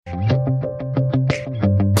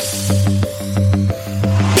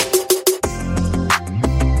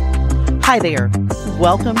Hi there.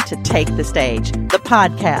 Welcome to Take the Stage, the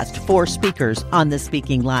podcast for speakers on the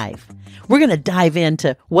speaking life. We're going to dive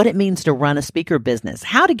into what it means to run a speaker business,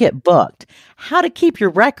 how to get booked, how to keep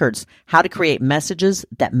your records, how to create messages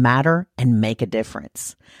that matter and make a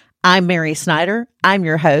difference. I'm Mary Snyder. I'm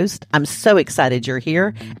your host. I'm so excited you're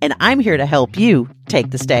here, and I'm here to help you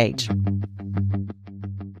take the stage.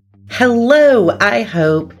 Hello. I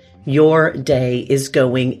hope your day is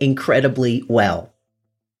going incredibly well.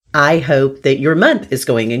 I hope that your month is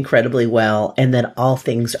going incredibly well and that all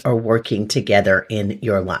things are working together in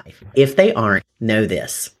your life. If they aren't, know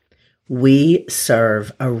this. We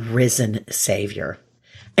serve a risen Savior.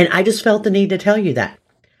 And I just felt the need to tell you that.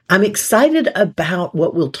 I'm excited about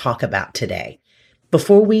what we'll talk about today.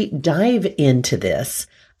 Before we dive into this,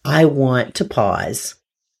 I want to pause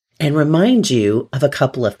and remind you of a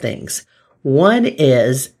couple of things. One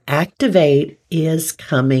is Activate is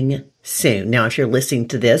coming soon. Now, if you're listening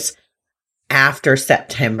to this after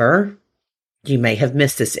September, you may have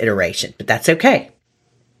missed this iteration, but that's okay.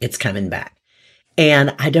 It's coming back.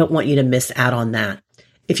 And I don't want you to miss out on that.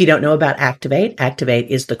 If you don't know about Activate, Activate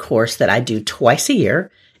is the course that I do twice a year.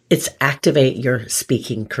 It's Activate Your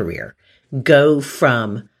Speaking Career. Go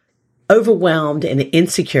from overwhelmed and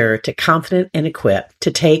insecure to confident and equipped to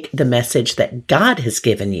take the message that God has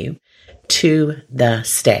given you to the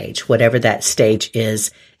stage, whatever that stage is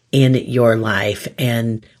in your life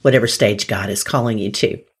and whatever stage God is calling you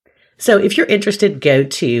to. So if you're interested, go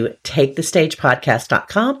to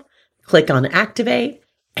takethestagepodcast.com, click on Activate,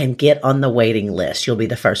 and get on the waiting list. You'll be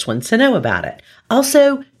the first ones to know about it.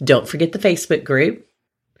 Also, don't forget the Facebook group.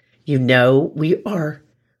 You know, we are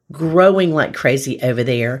growing like crazy over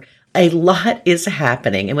there. A lot is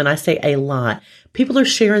happening. And when I say a lot, people are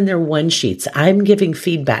sharing their one sheets. I'm giving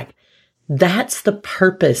feedback. That's the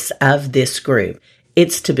purpose of this group.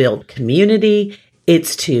 It's to build community.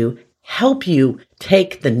 It's to help you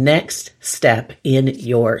take the next step in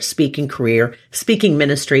your speaking career, speaking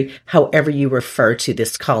ministry, however you refer to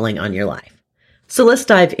this calling on your life. So let's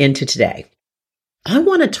dive into today. I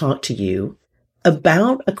want to talk to you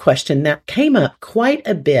about a question that came up quite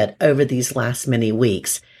a bit over these last many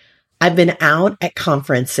weeks. I've been out at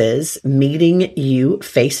conferences meeting you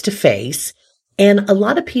face to face, and a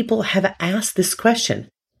lot of people have asked this question.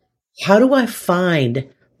 How do I find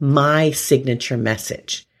my signature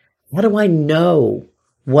message? How do I know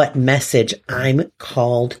what message I'm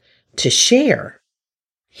called to share?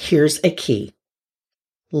 Here's a key.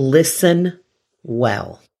 Listen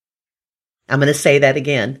well. I'm going to say that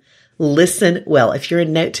again. Listen well. If you're a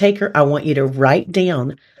note taker, I want you to write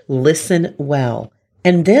down, listen well.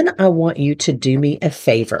 And then I want you to do me a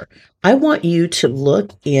favor. I want you to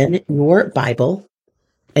look in your Bible,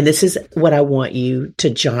 and this is what I want you to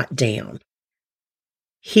jot down.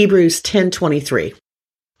 Hebrews 10:23.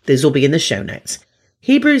 These will be in the show notes.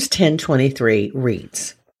 Hebrews 10:23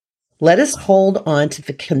 reads, "Let us hold on to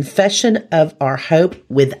the confession of our hope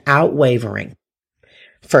without wavering,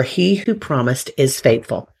 for he who promised is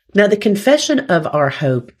faithful." Now, the confession of our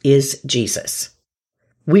hope is Jesus.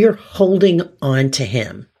 We are holding on to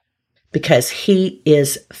him because he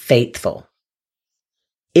is faithful.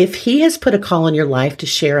 If he has put a call on your life to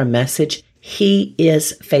share a message, he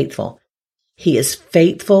is faithful. He is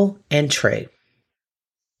faithful and true.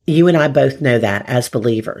 You and I both know that as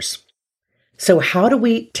believers. So how do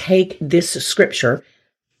we take this scripture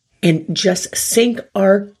and just sink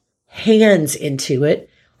our hands into it,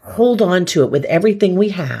 hold on to it with everything we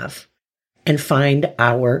have, and find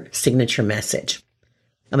our signature message?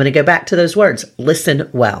 I'm going to go back to those words. Listen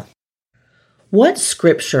well. What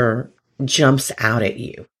scripture jumps out at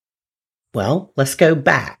you? Well, let's go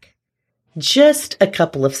back just a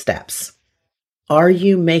couple of steps. Are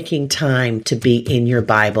you making time to be in your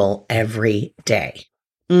Bible every day?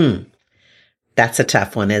 That's a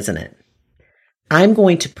tough one, isn't it? I'm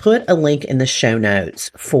going to put a link in the show notes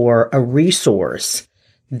for a resource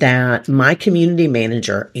that my community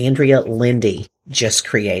manager, Andrea Lindy, just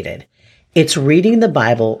created. It's reading the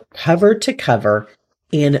Bible cover to cover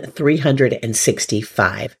in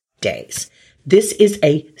 365 days. This is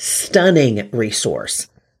a stunning resource.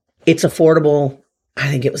 It's affordable. I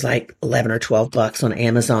think it was like $11 or $12 on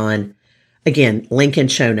Amazon. Again, link in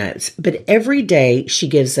show notes. But every day she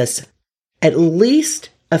gives us at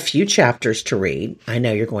least a few chapters to read. I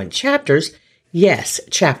know you're going, chapters? Yes,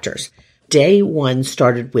 chapters. Day 1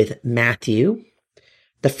 started with Matthew,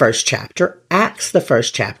 the first chapter, Acts, the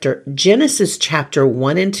first chapter, Genesis chapter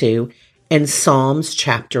 1 and 2, and Psalms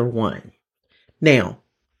chapter 1. Now,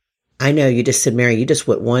 I know you just said, Mary, you just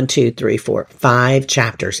went 1, 2, 3, 4, 5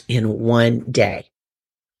 chapters in one day.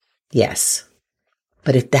 Yes,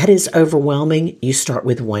 But if that is overwhelming, you start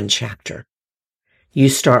with one chapter. You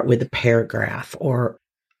start with a paragraph or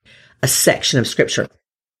a section of scripture.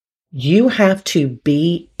 You have to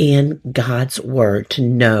be in God's word to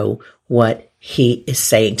know what he is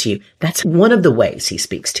saying to you. That's one of the ways he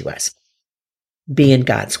speaks to us. Be in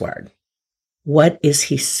God's word. What is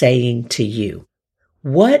he saying to you?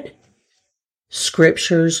 What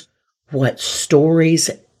scriptures, what stories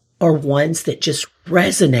are ones that just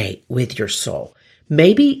resonate with your soul?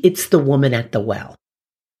 Maybe it's the woman at the well.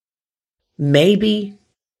 Maybe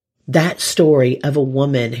that story of a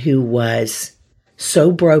woman who was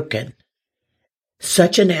so broken,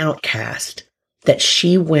 such an outcast, that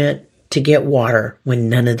she went to get water when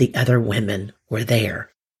none of the other women were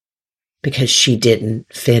there because she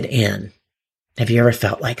didn't fit in. Have you ever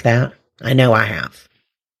felt like that? I know I have.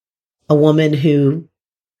 A woman who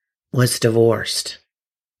was divorced.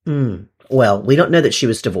 Well, we don't know that she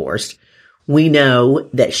was divorced. We know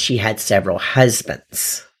that she had several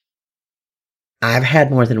husbands. I've had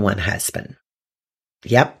more than one husband.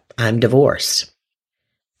 Yep, I'm divorced.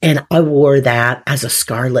 And I wore that as a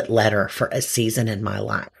scarlet letter for a season in my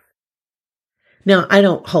life. Now, I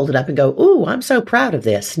don't hold it up and go, ooh, I'm so proud of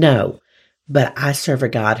this. No, but I serve a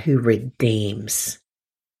God who redeems.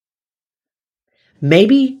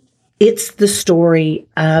 Maybe it's the story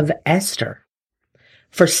of Esther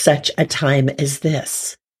for such a time as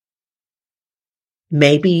this.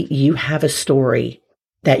 Maybe you have a story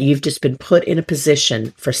that you've just been put in a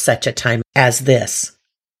position for such a time as this.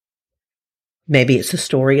 Maybe it's the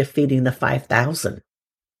story of feeding the 5,000.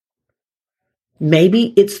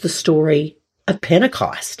 Maybe it's the story of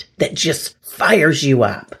Pentecost that just fires you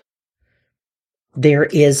up. There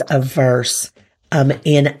is a verse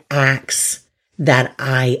in Acts that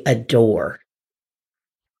I adore.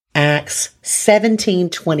 Acts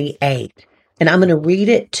 17:28. And I'm going to read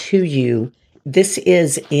it to you. This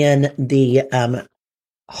is in the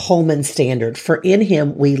Holman Standard. For in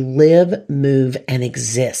him we live, move, and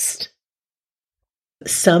exist.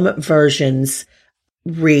 Some versions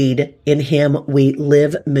read, in him we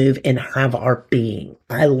live, move, and have our being.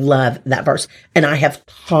 I love that verse. And I have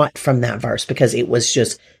taught from that verse because it was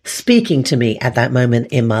just speaking to me at that moment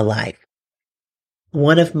in my life.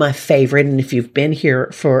 One of my favorite, and if you've been here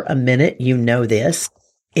for a minute, you know this,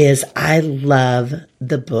 is I love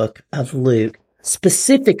the book of Luke,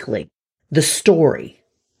 specifically the story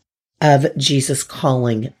of Jesus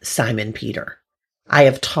calling Simon Peter. I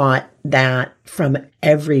have taught that from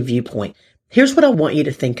every viewpoint. Here's what I want you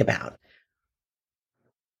to think about.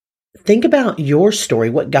 Think about your story,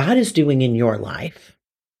 what God is doing in your life.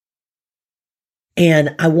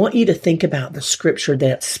 And I want you to think about the scripture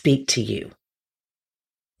that speak to you.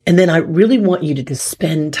 And then I really want you to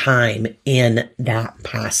spend time in that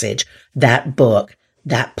passage, that book,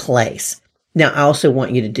 that place. Now, I also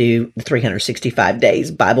want you to do the 365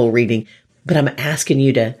 days Bible reading, but I'm asking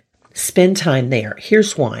you to spend time there.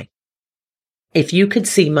 Here's why. If you could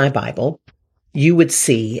see my Bible, you would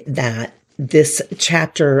see that this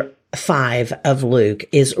chapter 5 of Luke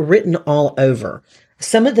is written all over.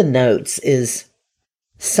 Some of the notes is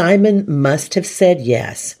Simon must have said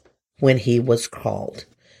yes when he was called.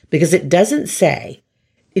 Because it doesn't say,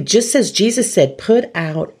 it just says Jesus said, put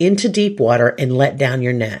out into deep water and let down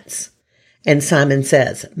your nets. And Simon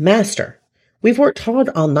says, Master, we've worked hard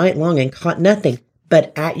all night long and caught nothing,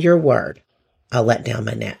 but at your word, I'll let down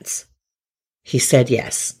my nets. He said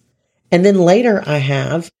yes. And then later I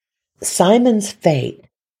have Simon's fate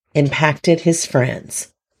impacted his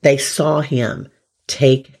friends. They saw him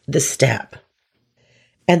take the step.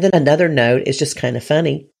 And then another note is just kind of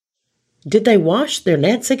funny. Did they wash their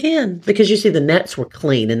nets again? Because you see, the nets were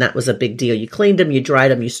clean, and that was a big deal. You cleaned them, you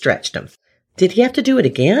dried them, you stretched them. Did he have to do it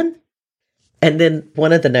again? And then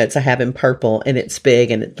one of the notes I have in purple, and it's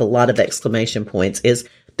big, and a lot of exclamation points, is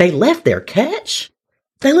they left their catch?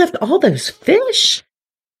 They left all those fish?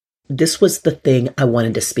 This was the thing I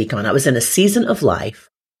wanted to speak on. I was in a season of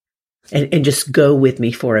life, and just go with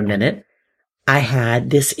me for a minute. I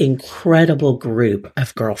had this incredible group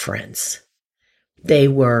of girlfriends. They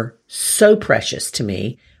were so precious to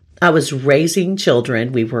me. I was raising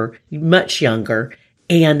children. We were much younger.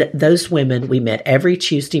 And those women, we met every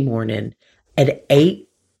Tuesday morning at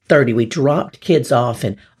 8:30. We dropped kids off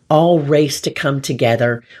and all raced to come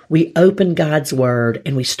together. We opened God's Word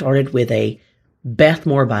and we started with a Beth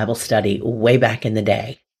Moore Bible study way back in the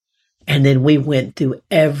day. And then we went through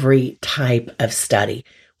every type of study.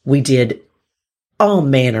 We did all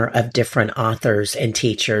manner of different authors and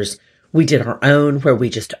teachers. We did our own where we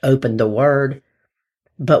just opened the Word,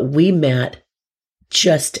 but we met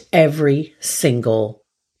just every single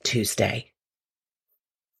Tuesday.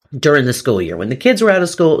 during the school year. When the kids were out of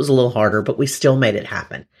school, it was a little harder, but we still made it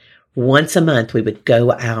happen. Once a month, we would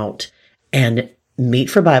go out and meet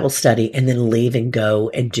for Bible study and then leave and go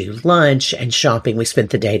and do lunch and shopping. We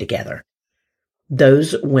spent the day together.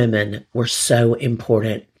 Those women were so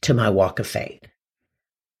important to my walk of faith.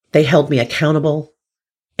 They held me accountable.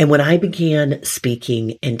 And when I began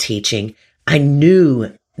speaking and teaching, I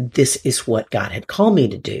knew this is what God had called me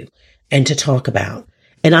to do and to talk about.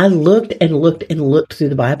 And I looked and looked and looked through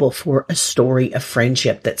the Bible for a story of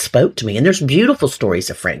friendship that spoke to me. And there's beautiful stories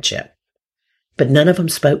of friendship, but none of them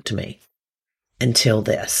spoke to me until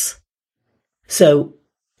this. So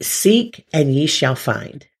seek and ye shall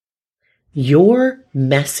find. Your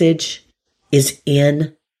message is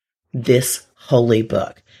in this holy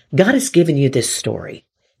book. God has given you this story.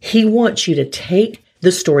 He wants you to take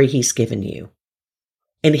the story he's given you,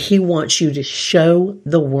 and he wants you to show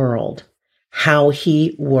the world how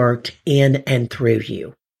he worked in and through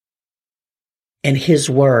you. And his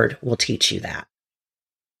word will teach you that.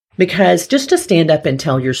 Because just to stand up and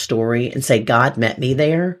tell your story and say, God met me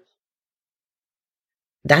there,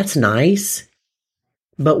 that's nice.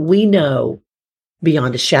 But we know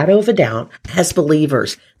beyond a shadow of a doubt as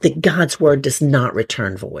believers that God's word does not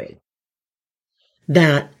return void.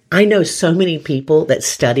 That I know so many people that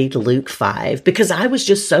studied Luke 5 because I was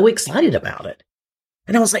just so excited about it.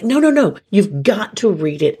 And I was like, no, you've got to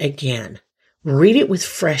read it again. Read it with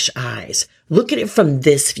fresh eyes. Look at it from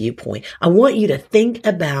this viewpoint. I want you to think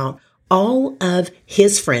about all of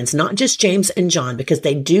his friends, not just James and John, because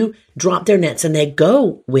they do drop their nets and they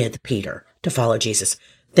go with Peter to follow Jesus.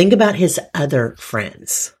 Think about his other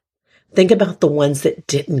friends. Think about the ones that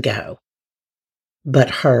didn't go, but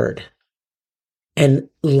heard and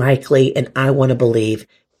likely, and I want to believe,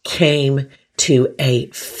 came to a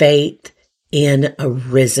faith in a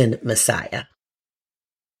risen Messiah.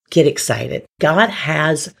 Get excited. God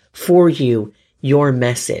has for you your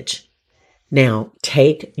message. Now,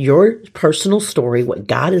 take your personal story, what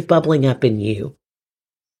God is bubbling up in you,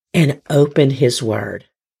 and open his word.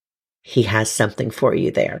 He has something for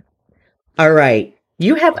you there. All right.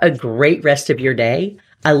 You have a great rest of your day.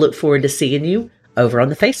 I look forward to seeing you over on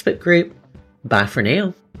the Facebook group. Bye for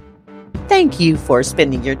now. Thank you for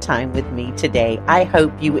spending your time with me today. I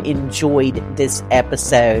hope you enjoyed this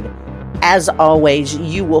episode. As always,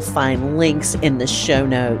 you will find links in the show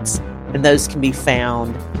notes, and those can be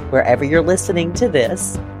found wherever you're listening to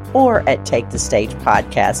this or at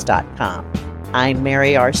takethestagepodcast.com. I'm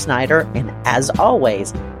Mary R. Snyder, and as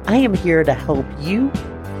always, I am here to help you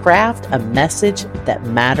craft a message that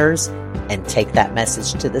matters and take that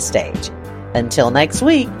message to the stage. Until next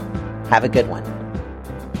week, have a good one.